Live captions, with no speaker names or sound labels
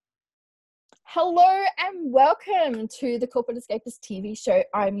Hello and welcome to the Corporate Escapists TV show.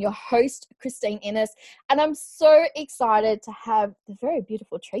 I'm your host, Christine Innes, and I'm so excited to have the very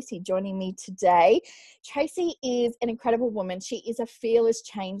beautiful Tracy joining me today. Tracy is an incredible woman. She is a fearless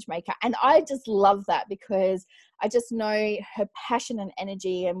change maker, and I just love that because I just know her passion and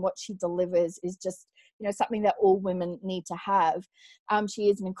energy and what she delivers is just something that all women need to have. She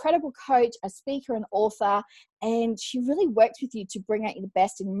is an incredible coach, a speaker, and author, and she really works with you to bring out the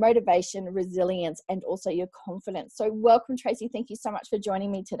best in motivation, resilience, and also your confidence. So welcome, Tracy. Thank you so much for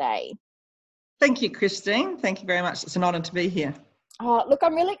joining me today. Thank you, Christine. Thank you very much. It's an honour to be here. Oh, look,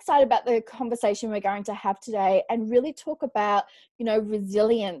 I'm really excited about the conversation we're going to have today and really talk about,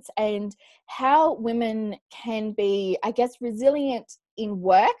 resilience and how women can be, resilient in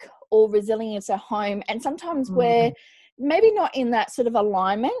work or resilience at home. And sometimes we're maybe not in that sort of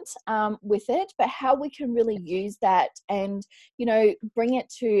alignment with it, but how we can really use that and, bring it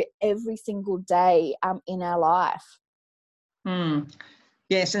to every single day in our life.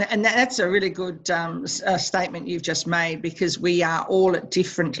 Yes, and that's a really good statement you've just made, because we are all at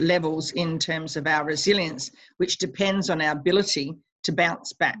different levels in terms of our resilience, which depends on our ability to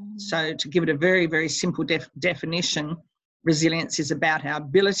bounce back. So to give it a very, very simple definition, resilience is about our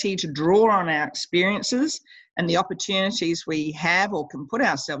ability to draw on our experiences and the opportunities we have or can put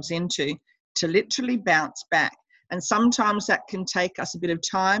ourselves into to literally bounce back. And sometimes that can take us a bit of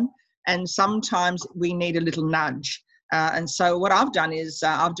time, and sometimes we need a little nudge. And so what I've done is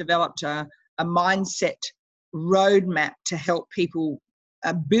I've developed a mindset roadmap to help people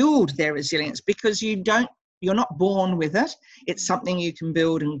build their resilience, because you're not born with it. It's something you can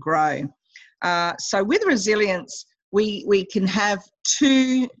build and grow. So with resilience, we can have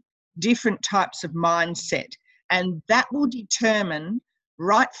two different types of mindset, and that will determine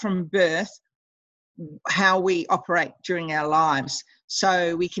right from birth how we operate during our lives.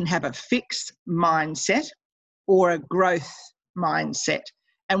 So we can have a fixed mindset or a growth mindset.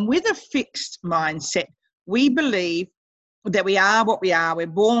 And with a fixed mindset, we believe that we are what we are, we're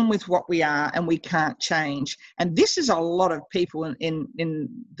born with what we are, and we can't change. And this is a lot of people in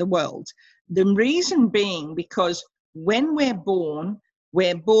the world. The reason being because when we're born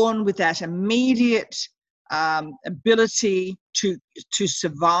with that immediate ability to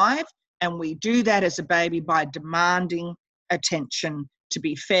survive, and we do that as a baby by demanding attention, to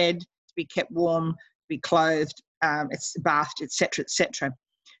be fed, to be kept warm, be clothed, it's bathed, etc., etc.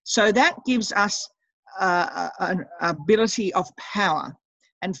 So that gives us an ability of power.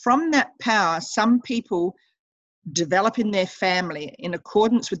 And from that power, some people develop in their family in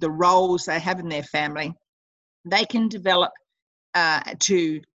accordance with the roles they have in their family. They can develop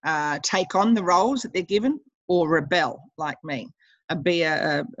to take on the roles that they're given, or rebel, like me, be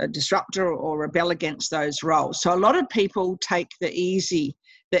a disruptor or rebel against those roles. So a lot of people take the easy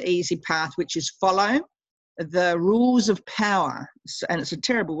path, which is follow the rules of power. And it's a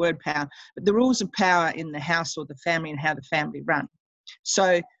terrible word, power, but the rules of power in the house or the family and how the family run.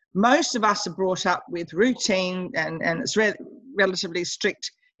 So most of us are brought up with routine, and it's relatively strict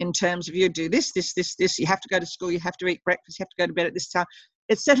in terms of you do this, you have to go to school, you have to eat breakfast, you have to go to bed at this time,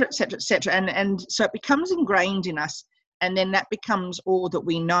 etc., etc., etc. And so it becomes ingrained in us, and then that becomes all that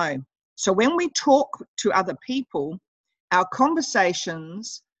we know. So when we talk to other people, our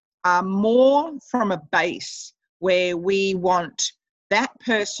conversations are more from a base where we want that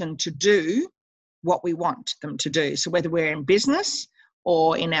person to do what we want them to do. So whether we're in business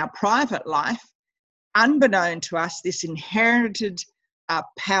or in our private life, unbeknown to us, this inherited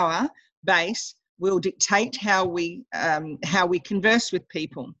power base will dictate how we converse with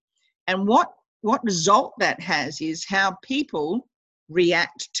people. And what result that has is how people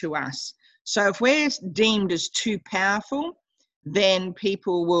react to us. So if we're deemed as too powerful, then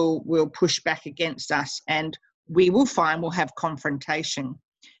people will push back against us, and we will find we'll have confrontation.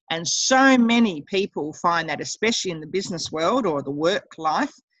 And so many people find that, especially in the business world or the work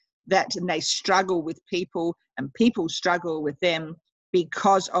life, that they struggle with people and people struggle with them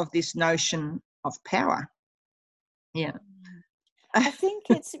because of this notion of power. Yeah. I think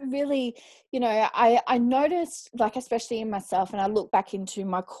it's really, I noticed, like, especially in myself, and I look back into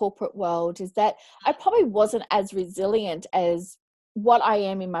my corporate world, is that I probably wasn't as resilient as what I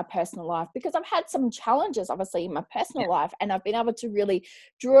am in my personal life, because I've had some challenges, obviously, in my personal life, and I've been able to really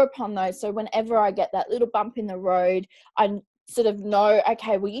draw upon those. So whenever I get that little bump in the road, I sort of know,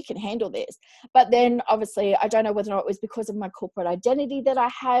 okay, well, you can handle this. But then obviously I don't know whether or not it was because of my corporate identity that I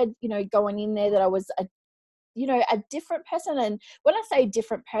had, going in there, that I was a different person. And when I say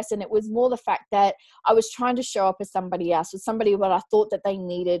different person, it was more the fact that I was trying to show up as somebody else, as somebody what I thought that they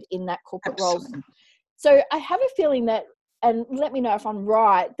needed in that corporate role. So I have a feeling that, and let me know if I'm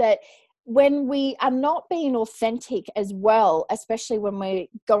right, that when we are not being authentic as well, especially when we're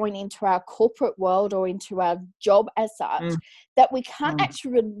going into our corporate world or into our job as such, that we can't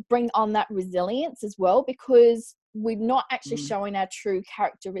actually bring on that resilience as well, because we're not actually showing our true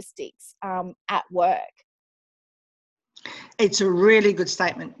characteristics at work. It's a really good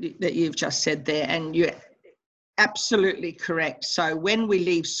statement that you've just said there, and you're absolutely correct. So when we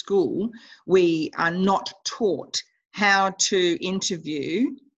leave school, we are not taught how to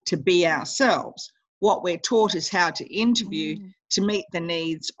interview to be ourselves. What we're taught is how to interview to meet the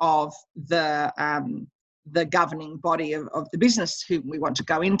needs of the governing body of the business who we want to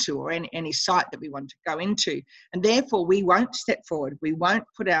go into, or any site that we want to go into. And therefore, we won't step forward. We won't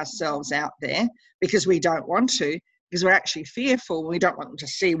put ourselves out there because we don't want to, because we're actually fearful. We don't want them to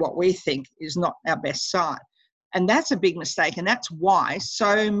see what we think is not our best side. And that's a big mistake. And that's why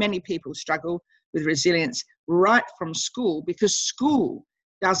so many people struggle with resilience right from school, because school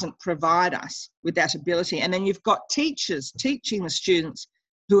doesn't provide us with that ability. And then you've got teachers teaching the students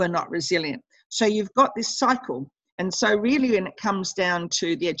who are not resilient. So you've got this cycle. And so really, when it comes down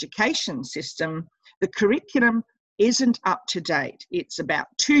to the education system, the curriculum isn't up to date. It's about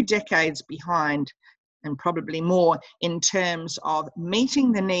 2 decades behind, and probably more, in terms of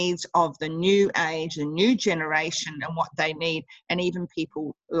meeting the needs of the new age, the new generation, and what they need, and even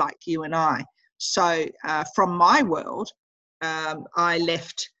people like you and I. So from my world, I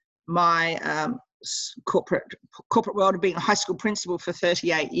left my corporate world of being a high school principal for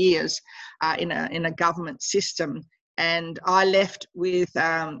 38 years in a government system, and I left with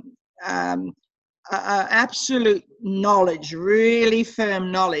absolute knowledge, really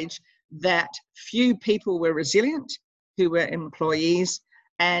firm knowledge, that few people were resilient who were employees,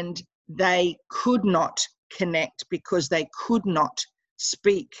 and they could not connect because they could not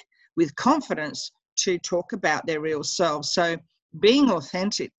speak with confidence to talk about their real selves. So being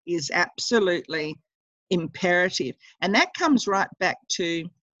authentic is absolutely imperative. And that comes right back to,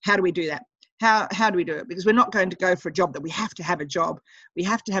 how do we do that? How do we do it? Because we're not going to go for a job that we have to have a job. We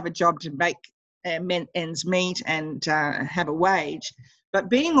have to have a job to make ends meet and have a wage. But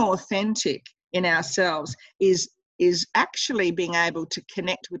being authentic in ourselves is actually being able to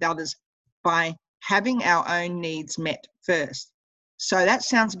connect with others by having our own needs met first. So that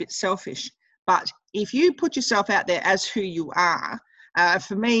sounds a bit selfish, but if you put yourself out there as who you are,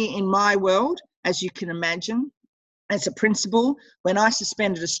 for me, in my world, as you can imagine, as a principal, when I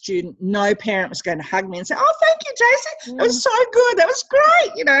suspended a student, no parent was going to hug me and say, "Oh, thank you, Tracy. That was so good. That was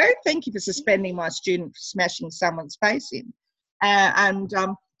great. Thank you for suspending my student for smashing someone's face in."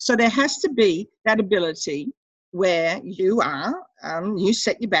 So there has to be that ability where you are, you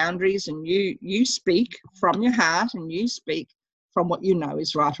set your boundaries, and you speak from your heart, and you speak from what you know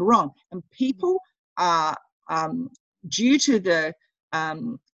is right or wrong. And people are, due to the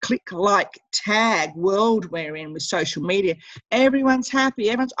click, like, tag world we're in with social media, everyone's happy.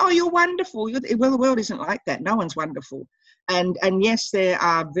 Everyone's, "Oh, you're wonderful." Well, the world isn't like that. No one's wonderful. And yes, there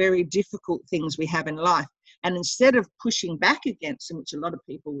are very difficult things we have in life. And instead of pushing back against them, which a lot of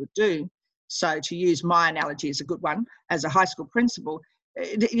people would do, so to use my analogy as a good one, as a high school principal,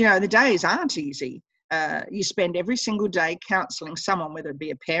 the days aren't easy. You spend every single day counselling someone, whether it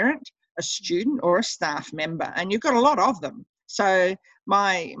be a parent, a student, or a staff member, and you've got a lot of them. So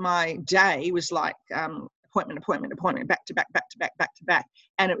my day was like appointment, back to back.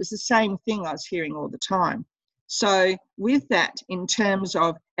 And it was the same thing I was hearing all the time. So with that, in terms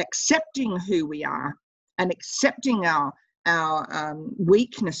of accepting who we are and accepting our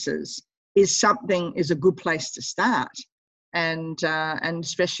weaknesses is a good place to start. And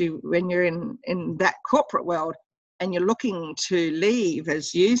especially when you're in that corporate world and you're looking to leave,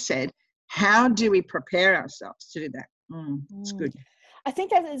 as you said, how do we prepare ourselves to do that? It's good. I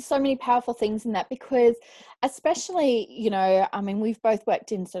think that there's so many powerful things in that, because especially, we've both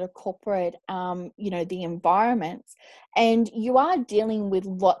worked in sort of corporate, the environments, and you are dealing with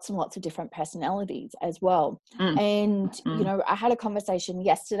lots and lots of different personalities as well. And, I had a conversation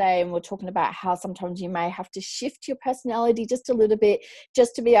yesterday, and we're talking about how sometimes you may have to shift your personality just a little bit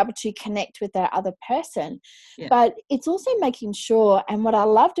just to be able to connect with that other person. Yeah. But it's also making sure, and what I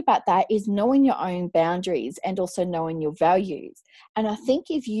loved about that is knowing your own boundaries and also knowing your values. And I think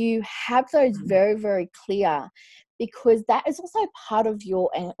if you have those very, very clear, because that is also part of your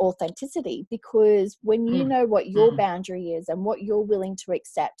authenticity, because when you know what your boundary is and what you're willing to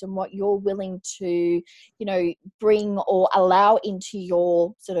accept and what you're willing to, bring or allow into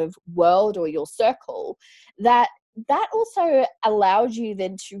your sort of world or your circle, that also allows you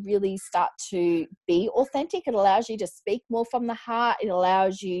then to really start to be authentic. It allows you to speak more from the heart. It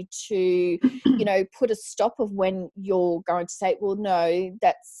allows you to, put a stop of when you're going to say, "Well, no,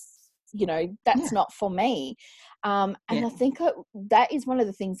 that's not for me. And I think that is one of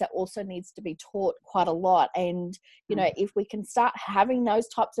the things that also needs to be taught quite a lot. And, if we can start having those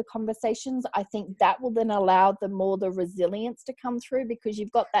types of conversations, I think that will then allow the resilience to come through, because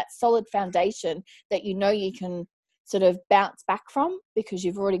you've got that solid foundation that you can sort of bounce back from, because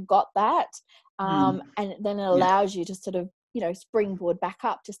you've already got that. And then it allows you to sort of, springboard back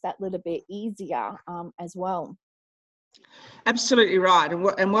up just that little bit easier as well. Absolutely right.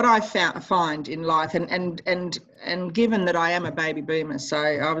 And what I find in life, and given that I am a baby boomer, so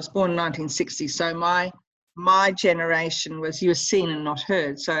I was born in 1960, so my generation was, you were seen and not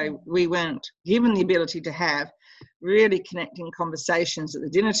heard. So we weren't given the ability to have really connecting conversations at the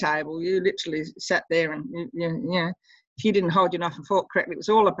dinner table. You literally sat there and if you didn't hold your knife and fork correctly, it was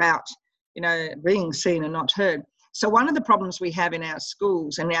all about being seen and not heard. So one of the problems we have in our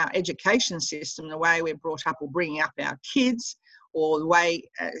schools and our education system, the way we're brought up or bringing up our kids, or the way,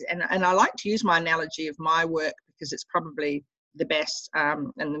 and I like to use my analogy of my work because it's probably the best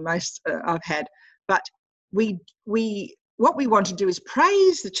and the most I've had, but what we want to do is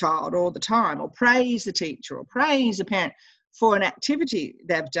praise the child all the time, or praise the teacher, or praise the parent for an activity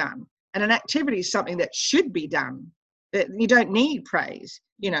they've done. And an activity is something that should be done. You don't need praise.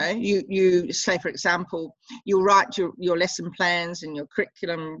 You say, for example, you'll write your lesson plans and your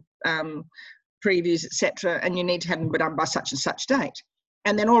curriculum previews, etc., and you need to have them done by such and such date.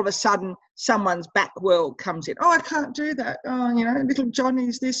 And then all of a sudden, someone's back world comes in. Oh, I can't do that. Oh, little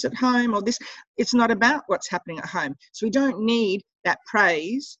Johnny's this at home, or this. It's not about what's happening at home. So we don't need that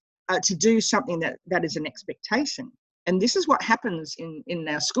praise to do something that is an expectation. And this is what happens in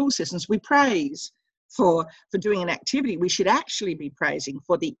our school systems. We praise for doing an activity. We should actually be praising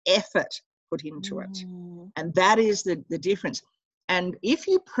for the effort put into it. And that is the difference. And if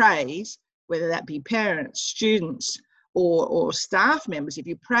you praise, whether that be parents, students, or staff members, if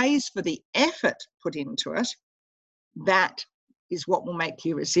you praise for the effort put into it, that is what will make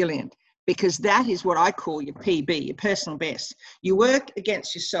you resilient, because that is what I call your PB, your personal best. You work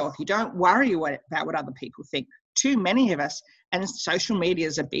against yourself. You don't worry about what other people think. Too many of us, and social media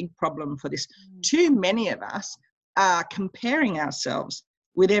is a big problem for this, too many of us are comparing ourselves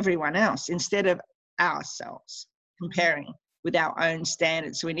with everyone else instead of ourselves, comparing with our own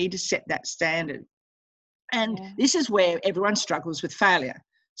standards. So we need to set that standard. And this is where everyone struggles with failure.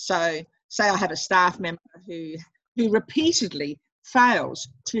 So say I have a staff member who repeatedly fails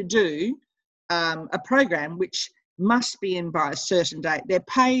to do a program which must be in by a certain date. They're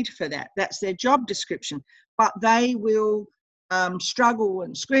paid for that. That's their job description. But they will struggle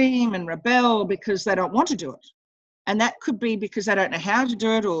and scream and rebel because they don't want to do it. And that could be because they don't know how to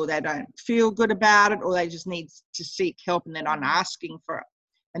do it, or they don't feel good about it, or they just need to seek help and they're not asking for it.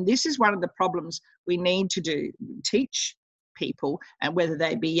 And this is one of the problems we need to do, teach people, and whether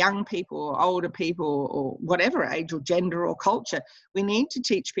they be young people or older people or whatever age or gender or culture, we need to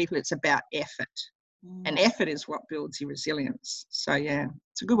teach people it's about effort. And effort is what builds your resilience. So,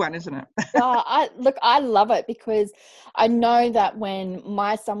 it's a good one, isn't it? I love it, because I know that when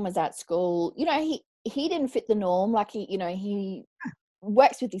my son was at school, he didn't fit the norm. Like he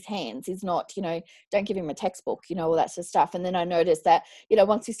works with his hands. He's not, don't give him a textbook, all that sort of stuff. And then I noticed that,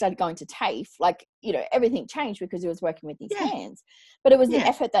 once he started going to TAFE, everything changed because he was working with his hands. But it was the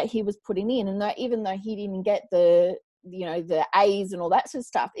effort that he was putting in. And that even though he didn't get the A's and all that sort of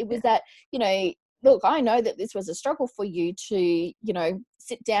stuff, it was that, look, I know that this was a struggle for you to,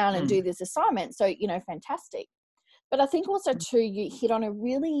 sit down and do this assignment. So, fantastic. But I think also too, you hit on a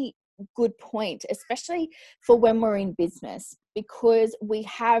really good point, especially for when we're in business, because we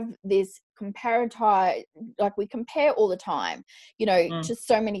have this comparative, like we compare all the time, to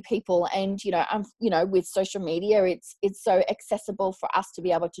so many people. And, with social media, it's so accessible for us to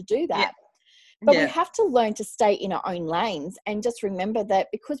be able to do that. But we have to learn to stay in our own lanes and just remember that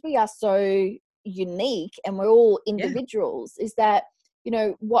because we are so unique and we're all individuals, is that,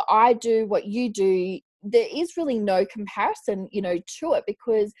 what I do, what you do, there is really no comparison, to it,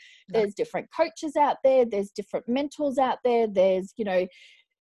 because there's different coaches out there, there's different mentors out there, there's,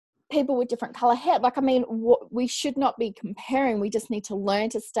 people with different color hair. We should not be comparing. We just need to learn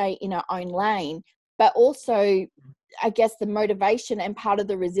to stay in our own lane. But also, I guess the motivation and part of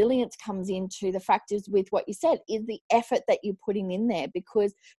the resilience comes into the factors with what you said is the effort that you're putting in there.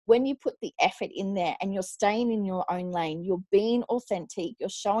 Because when you put the effort in there and you're staying in your own lane, you're being authentic, you're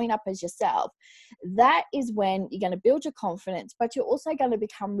showing up as yourself, that is when you're going to build your confidence, but you're also going to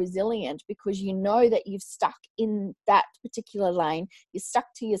become resilient because you know that you've stuck in that particular lane, you're stuck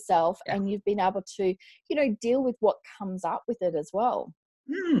to yourself, and you've been able to, deal with what comes up with it as well.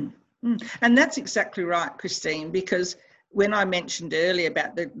 And that's exactly right, Christine, because when I mentioned earlier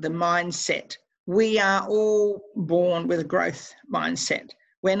about the mindset, we are all born with a growth mindset.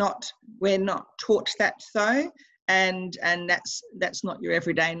 We're not taught that though, and that's not your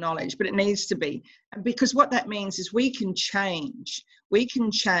everyday knowledge, but it needs to be, because what that means is we can change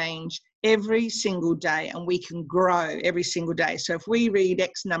every single day, and we can grow every single day. So if we read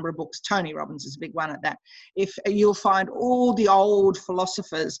X number of books, Tony Robbins is a big one at that, if you'll find all the old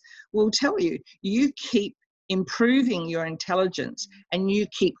philosophers will tell you, you keep improving your intelligence and you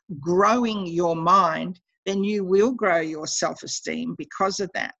keep growing your mind, then you will grow your self-esteem because of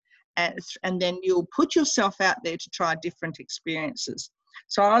that. And then you'll put yourself out there to try different experiences.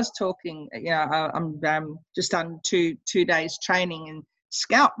 So I was talking, I'm just done two days training in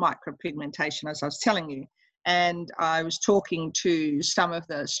scalp micropigmentation, as I was telling you. And I was talking to some of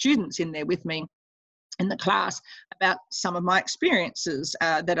the students in there with me in the class about some of my experiences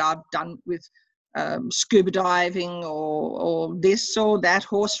that I've done with scuba diving or this or that,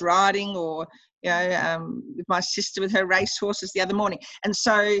 horse riding, or with my sister with her race horses the other morning. And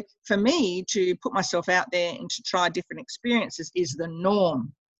so for me to put myself out there and to try different experiences is the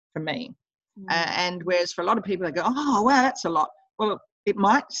norm for me. And whereas for a lot of people, they go, oh, wow, that's a lot. Well, it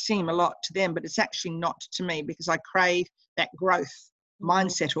might seem a lot to them, but it's actually not to me, because I crave that growth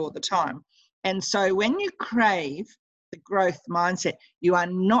mindset all the time. And so when you crave the growth mindset, you are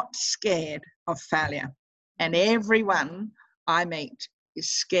not scared of failure. And everyone I meet is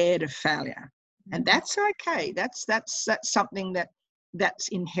scared of failure. And that's okay. That's something that's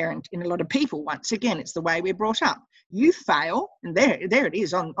inherent in a lot of people. Once again, it's the way we're brought up. You fail, and there it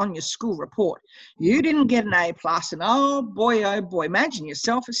is on your school report. You didn't get an A+, and oh boy, imagine your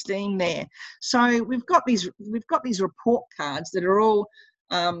self-esteem there. So we've got these report cards that are all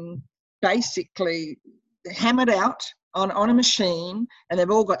basically hammered out on a machine, and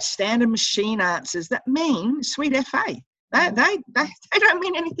they've all got standard machine answers that mean sweet FA. They don't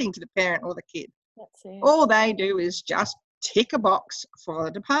mean anything to the parent or the kid. That's it. All they do is just tick a box for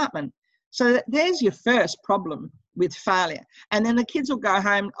the department. So there's your first problem with failure. And then the kids will go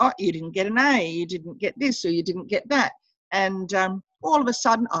home, oh, you didn't get an A, you didn't get this, or you didn't get that. And all of a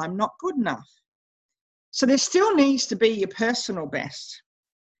sudden, I'm not good enough. So there still needs to be your personal best.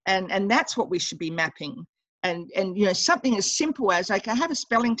 And that's what we should be mapping. And something as simple as, okay, I have a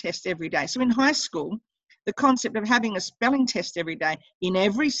spelling test every day. So in high school, the concept of having a spelling test every day in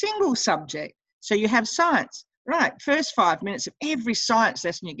every single subject. So you have science, right? First 5 minutes of every science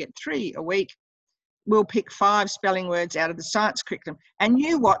lesson, you get 3 a week. We'll pick 5 spelling words out of the science curriculum, and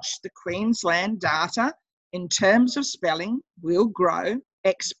you watch the Queensland data in terms of spelling will grow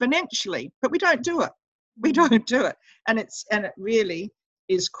exponentially. But we don't do it. We don't do it. And it really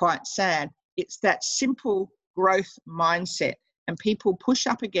is quite sad. It's that simple growth mindset, and people push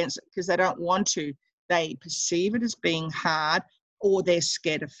up against it because they don't want to. They perceive it as being hard, or they're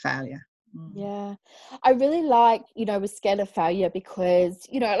scared of failure. Yeah, I really like, we're scared of failure because,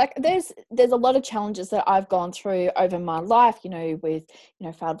 like there's a lot of challenges that I've gone through over my life, with,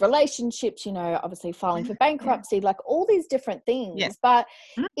 failed relationships, obviously filing for bankruptcy, like all these different things. Yeah. But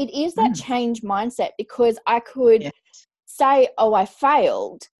it is that change mindset, because I could say, oh, I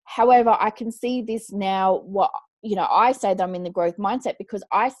failed. However, I can see this now, I say that I'm in the growth mindset because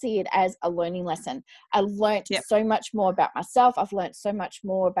I see it as a learning lesson. I learned so much more about myself. I've learned so much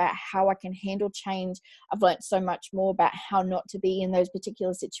more about how I can handle change. I've learned so much more about how not to be in those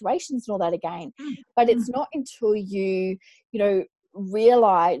particular situations and all that again. But it's not until you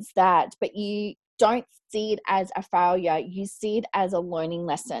realize that, but you don't see it as a failure. You see it as a learning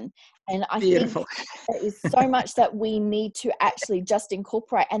lesson. And I think there is so much that we need to actually just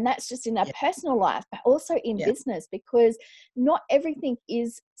incorporate. And that's just in our personal life, but also in business, because not everything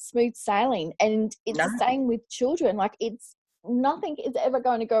is smooth sailing. And it's the same with children. Like nothing is ever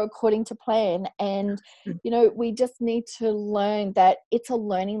going to go according to plan. And, we just need to learn that it's a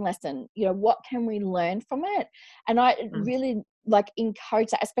learning lesson. What can we learn from it? And I really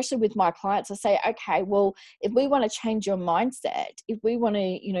encourage that, especially with my clients. I say, okay, well, if we want to change your mindset, if we want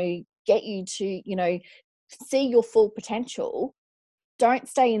to, get you to, see your full potential, don't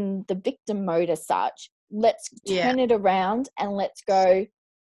stay in the victim mode as such. Let's turn it around and let's go,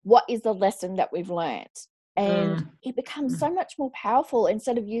 what is the lesson that we've learned? And it becomes so much more powerful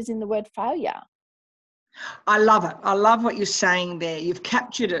instead of using the word failure. I love it. I love what you're saying there. You've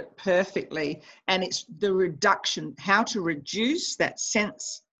captured it perfectly. And it's the reduction, how to reduce that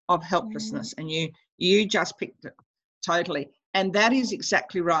sense of helplessness. And you just picked it totally. And that is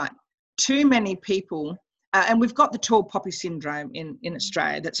exactly right. Too many people, and we've got the tall poppy syndrome in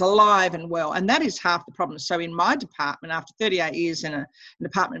Australia that's alive and well. And that is half the problem. So in my department, after 38 years in a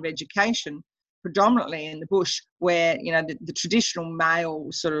Department of Education, predominantly in the bush, where, you know, the traditional male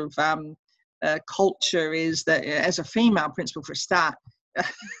sort of culture is that, as a female principal for a start,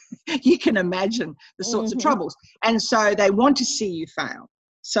 you can imagine the sorts of troubles. And so they want to see you fail.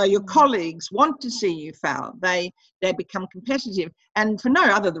 So your colleagues want to see you fail. They become competitive, and for no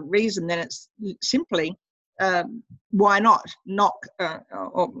other reason than it's simply, why not knock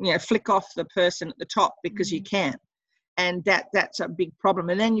or, you know, flick off the person at the top because you can. And that's a big problem.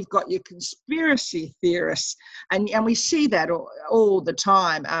 And then you've got your conspiracy theorists, and we see that all the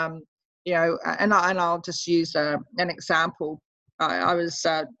time. You know, and I'll just use an example. I was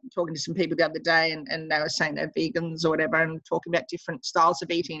talking to some people the other day, and they were saying they're vegans or whatever, and talking about different styles of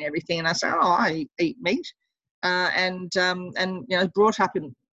eating and everything. And I say, oh, I eat meat, and you know, brought up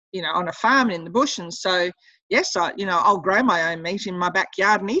in, you know, on a farm in the bush, and so yes, I'll grow my own meat in my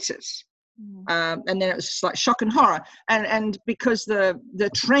backyard and eat it. And then it was just like shock and horror, and because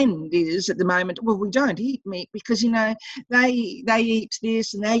the trend is at the moment, well, we don't eat meat because, you know, they eat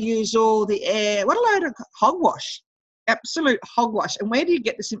this and they use all the air. What a load of hogwash. Absolute hogwash. And where do you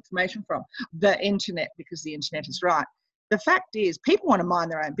get this information from? The internet, because the internet is right. The fact is, people want to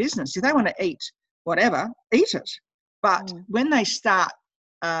mind their own business. If they want to eat whatever, eat it. But when they start,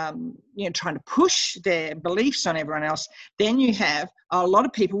 you know, trying to push their beliefs on everyone else, then you have a lot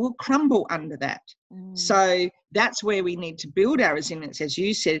of people will crumble under that. So that's where we need to build our resilience, as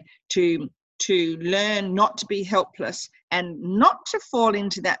you said, to learn not to be helpless and not to fall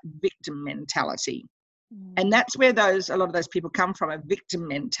into that victim mentality. And that's where a lot of those people come from, a victim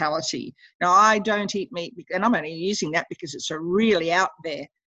mentality. Now, I don't eat meat, and I'm only using that because it's a really out there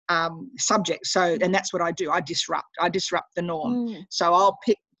subject. So, and that's what I do. I disrupt the norm. So I'll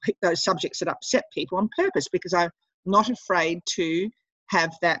pick those subjects that upset people on purpose, because I'm not afraid to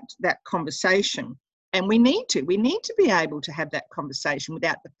have that conversation. And we need to be able to have that conversation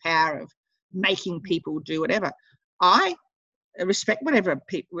without the power of making people do whatever. I respect whatever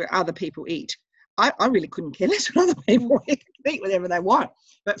other people eat. I really couldn't care less what other people eat. They can eat whatever they want.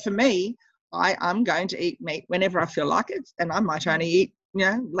 But for me, I'm going to eat meat whenever I feel like it, and I might only eat, you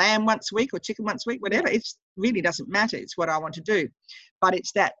know, lamb once a week or chicken once a week, whatever. It really doesn't matter. It's what I want to do. But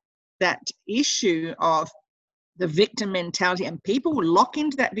it's that issue of the victim mentality, and people will lock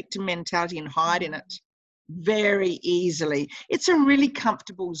into that victim mentality and hide in it very easily. It's a really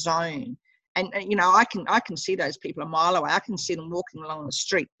comfortable zone. And, you know, I can see those people a mile away. I can see them walking along the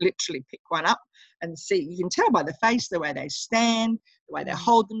street, literally pick one up and see. You can tell by the face, the way they stand, the way they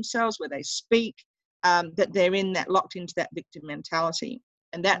hold themselves, where they speak, that they're locked into that victim mentality.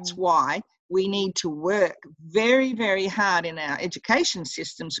 And that's why we need to work very, very hard in our education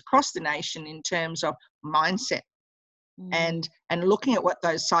systems across the nation in terms of mindset. And looking at what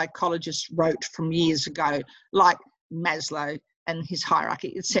those psychologists wrote from years ago, like Maslow and his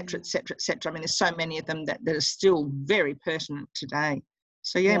hierarchy, et cetera, et cetera, et cetera. I mean, there's so many of them that are still very pertinent today.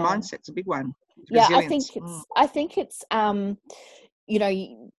 So mindset's a big one. Resilience. I think it's you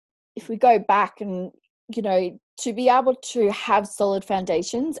know, if we go back and, you know, to be able to have solid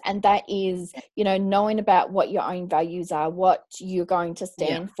foundations, and that is, you know, knowing about what your own values are, what you're going to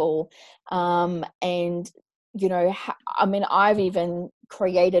stand for, and, you know, I mean, I've even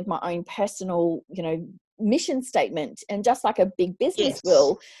created my own personal, you know, mission statement, and just like a big business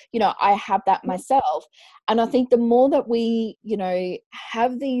will, you know, I have that myself. And I think the more that we, you know,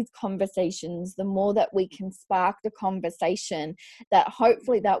 have these conversations, the more that we can spark the conversation, that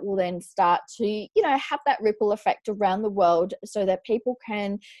hopefully that will then start to, you know, have that ripple effect around the world, so that people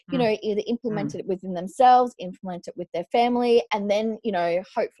can, you know, either implement it within themselves, implement it with their family, and then, you know,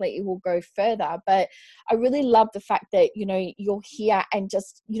 hopefully it will go further. But I really love the fact that, you know, you're here and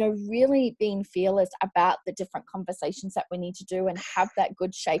just, you know, really being fearless about the different conversations that we need to do and have that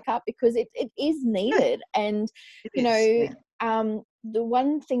good shake up, because it is needed. And, you know, the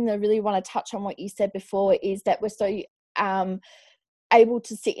one thing that I really want to touch on what you said before is that we're so able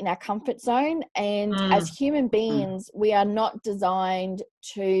to sit in our comfort zone. And as human beings, we are not designed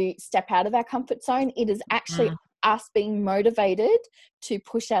to step out of our comfort zone. It is actually us being motivated to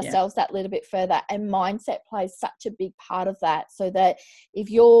push ourselves that little bit further. And mindset plays such a big part of that. So that if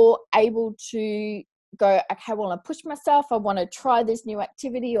you're able to go, okay, I want to push myself, I want to try this new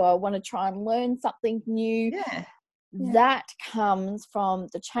activity, or I want to try and learn something new, that comes from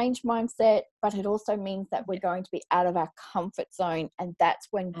the change mindset. But it also means that we're going to be out of our comfort zone, and that's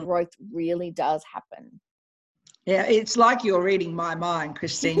when growth really does happen. Yeah, it's like you're reading my mind,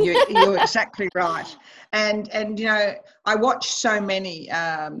 Christine. You're exactly right. And you know, I watch so many,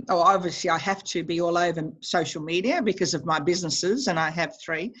 obviously I have to be all over social media because of my businesses, and I have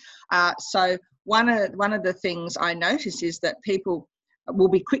 3. So one of the things I notice is that people will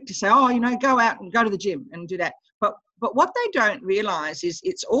be quick to say, oh, you know, go out and go to the gym and do that. But what they don't realise is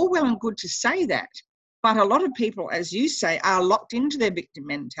it's all well and good to say that, but a lot of people, as you say, are locked into their victim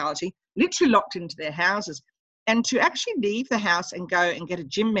mentality, literally locked into their houses. And to actually leave the house and go and get a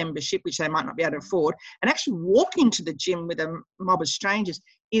gym membership, which they might not be able to afford, and actually walk into the gym with a mob of strangers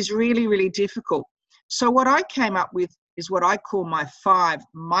is really, really difficult. So what I came up with is what I call my 5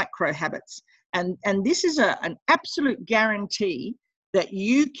 micro habits. And this is an absolute guarantee that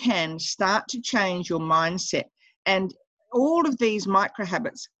you can start to change your mindset. And all of these micro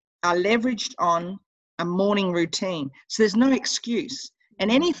habits are leveraged on a morning routine. So there's no excuse.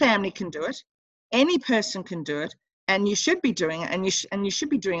 And any family can do it. Any person can do it. And you should be doing it. And you should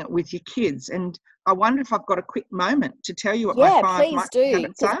be doing it with your kids. And I wonder if I've got a quick moment to tell you what my 5 please micro do,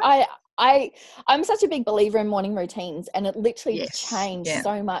 habits because are. I'm such a big believer in morning routines, and it literally changed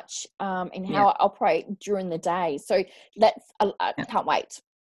so much in how I operate during the day. So I can't wait.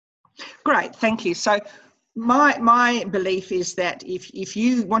 Great, thank you. So my belief is that if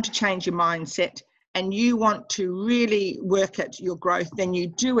you want to change your mindset and you want to really work at your growth, then you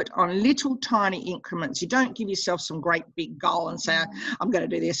do it on little tiny increments. You don't give yourself some great big goal and say, I'm going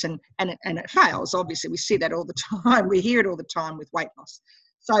to do this, and it fails. Obviously, we see that all the time. We hear it all the time with weight loss.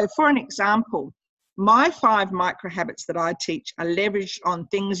 So for an example, my 5 micro habits that I teach are leveraged on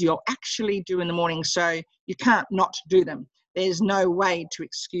things you'll actually do in the morning, so you can't not do them. There's no way to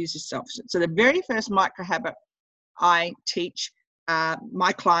excuse yourself. So the very first micro habit I teach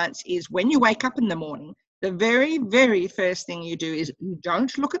my clients is when you wake up in the morning, the very, very first thing you do is you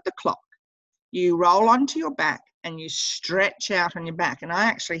don't look at the clock. You roll onto your back and you stretch out on your back. And I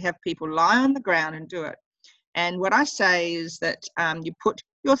actually have people lie on the ground and do it. And what I say is that you put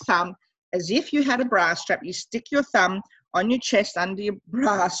your thumb as if you had a bra strap. You stick your thumb on your chest under your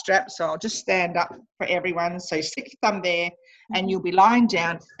bra strap. So I'll just stand up for everyone. So you stick your thumb there and you'll be lying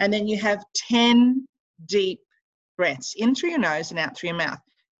down. And then you have 10 deep breaths in through your nose and out through your mouth.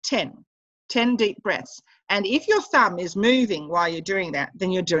 10 deep breaths. And if your thumb is moving while you're doing that,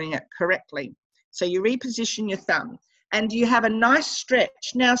 then you're doing it correctly. So you reposition your thumb and you have a nice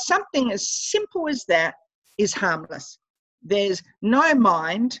stretch. Now, something as simple as that is harmless. There's no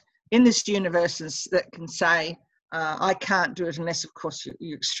mind in this universe that can say, I can't do it unless, of course,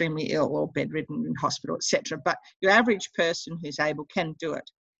 you're extremely ill or bedridden in hospital, etc. But your average person who's able can do it.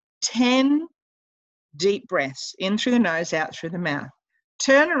 10 deep breaths in through the nose, out through the mouth.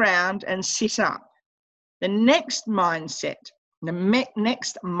 Turn around and sit up. The next mindset, the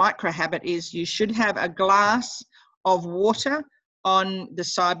next micro habit is you should have a glass of water on the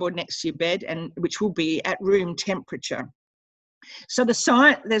sideboard next to your bed, and which will be at room temperature. So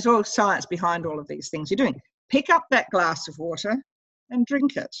there's all science behind all of these things you're doing. Pick up that glass of water and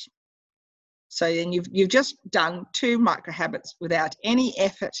drink it. So then you've just done 2 micro habits without any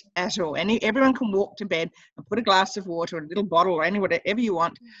effort at all. Everyone can walk to bed and put a glass of water or a little bottle or whatever you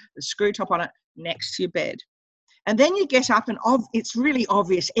want, the screw top on it, next to your bed. And then you get up and it's really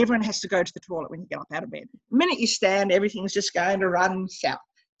obvious. Everyone has to go to the toilet when you get up out of bed. The minute you stand, everything's just going to run south.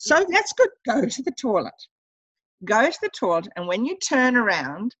 So that's good. Go to the toilet. Go to the toilet, and when you turn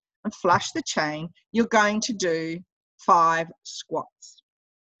around and flush the chain, you're going to do 5 squats.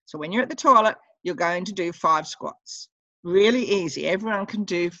 So when you're at the toilet, you're going to do 5 squats. Really easy. Everyone can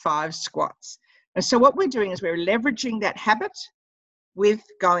do 5 squats. And so what we're doing is we're leveraging that habit with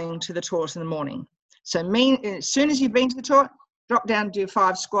going to the toilet in the morning. So as soon as you've been to the toilet, drop down and do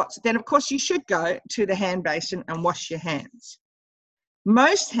 5 squats. Then, of course, you should go to the hand basin and wash your hands.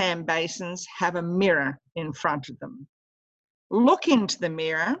 Most hand basins have a mirror in front of them. Look into the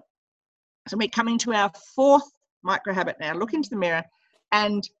mirror. So we're coming to our 4th micro habit now. Look into the mirror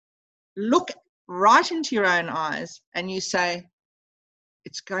and look right into your own eyes, and you say,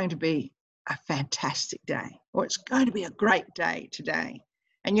 it's going to be a fantastic day, or it's going to be a great day today.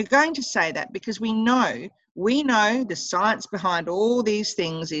 And you're going to say that because we know the science behind all these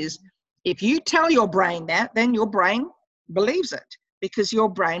things is if you tell your brain that, then your brain believes it, because your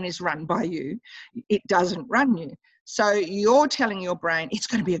brain is run by you. It doesn't run you. So you're telling your brain, it's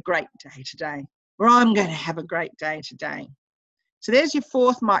going to be a great day today, or I'm going to have a great day today. So there's your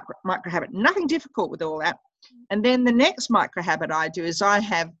 4th micro habit. Nothing difficult with all that. And then the next micro habit I do is I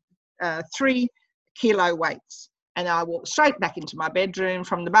have 3 kilo weights, and I walk straight back into my bedroom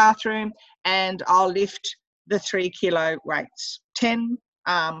from the bathroom, and I'll lift the 3 kilo weights, 10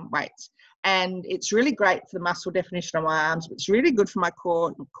 arm weights. And it's really great for the muscle definition of my arms, but it's really good for my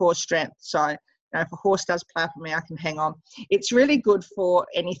core strength. So if a horse does plough for me, I can hang on. It's really good for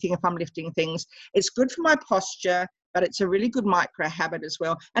anything if I'm lifting things. It's good for my posture, but it's a really good micro habit as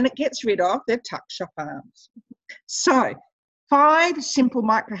well. And it gets rid of the tuck shop arms. So 5 simple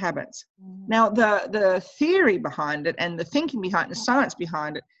micro habits. Now, the theory behind it and the thinking behind it, the science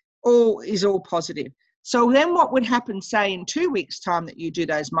behind it, is all positive. So then what would happen, say, in 2 weeks' time that you do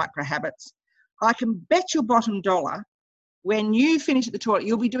those micro habits, I can bet your bottom dollar when you finish at the toilet,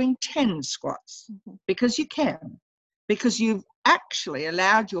 you'll be doing 10 squats because you can, because you've actually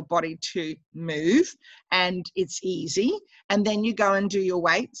allowed your body to move and it's easy. And then you go and do your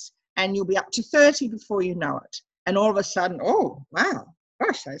weights and you'll be up to 30 before you know it. And all of a sudden, oh, wow,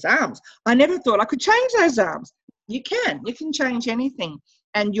 gosh, those arms. I never thought I could change those arms. You can change anything.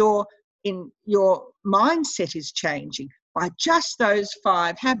 And your mindset is changing by just those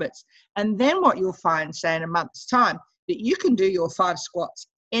 5 habits. And then what you'll find, say, in a month's time, that you can do your 5 squats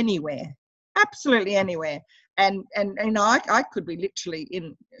anywhere, absolutely anywhere. And you know, I could be literally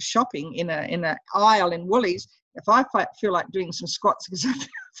in shopping in a aisle in Woolies. If I feel like doing some squats because I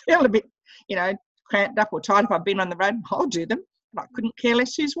feel a bit, you know, cramped up or tired, if I've been on the road, I'll do them. But I couldn't care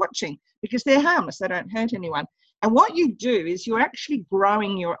less who's watching because they're harmless. They don't hurt anyone. And what you do is you're actually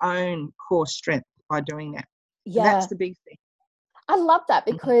growing your own core strength by doing that. Yeah. And that's the big thing. I love that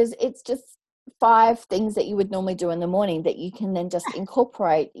because it's just 5 things that you would normally do in the morning that you can then just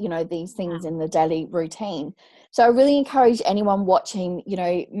incorporate, you know, these things in the daily routine. So I really encourage anyone watching, you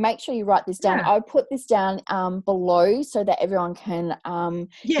know, make sure you write this down. Yeah. I'll put this down below so that everyone can,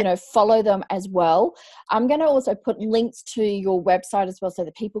 you know, follow them as well. I'm going to also put links to your website as well so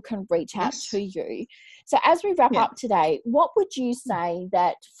that people can reach out to you. So as we wrap up today, what would you say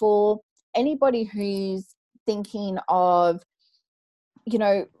that for anybody who's thinking of, you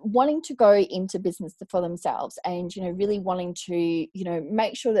know, wanting to go into business for themselves and, you know, really wanting to, you know,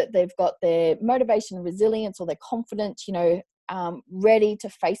 make sure that they've got their motivation and resilience or their confidence, you know, ready to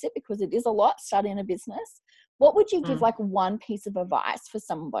face it because it is a lot starting a business. What would you give like one piece of advice for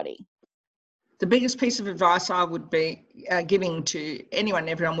somebody? The biggest piece of advice I would be giving to anyone,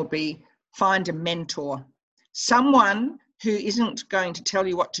 everyone would be find a mentor, someone who isn't going to tell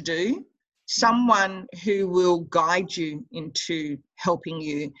you what to do, someone who will guide you into helping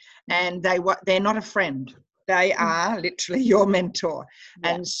you, and they're not a friend. They are literally your mentor,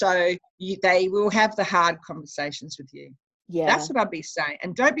 and so they will have the hard conversations with you. That's what I'd be saying.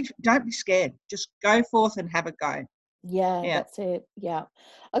 And don't be scared. Just go forth and have a go. Yeah, that's it. Yeah.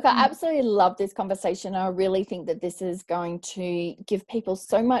 Okay, I absolutely love this conversation. I really think that this is going to give people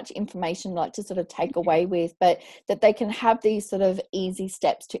so much information like to sort of take away with, but that they can have these sort of easy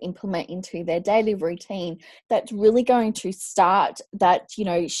steps to implement into their daily routine that's really going to start that, you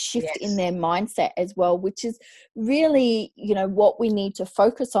know, shift in their mindset as well, which is really, you know, what we need to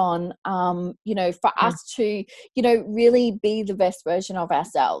focus on, you know, for us to, you know, really be the best version of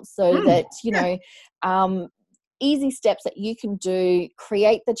ourselves so that, you know, easy steps that you can do,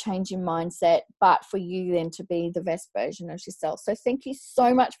 create the change in mindset, but for you then to be the best version of yourself. So thank you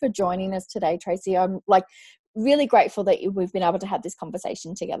so much for joining us today, Tracy. I'm like really grateful that we've been able to have this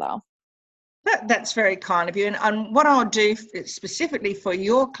conversation together. That's very kind of you. And what I'll do specifically for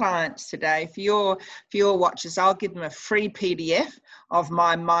your clients today, for your watchers, I'll give them a free PDF of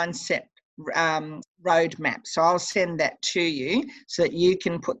my mindset roadmap. So I'll send that to you so that you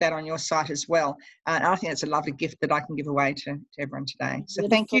can put that on your site as well. And I think it's a lovely gift that I can give away to everyone today. So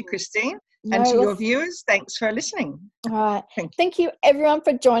thank you, Christine. And to your viewers, thanks for listening. All right. Thank you everyone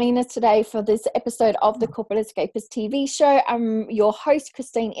for joining us today for this episode of the Corporate Escapists TV show. I'm your host,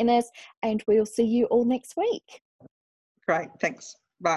 Christine Innes, and we'll see you all next week. Great. Thanks.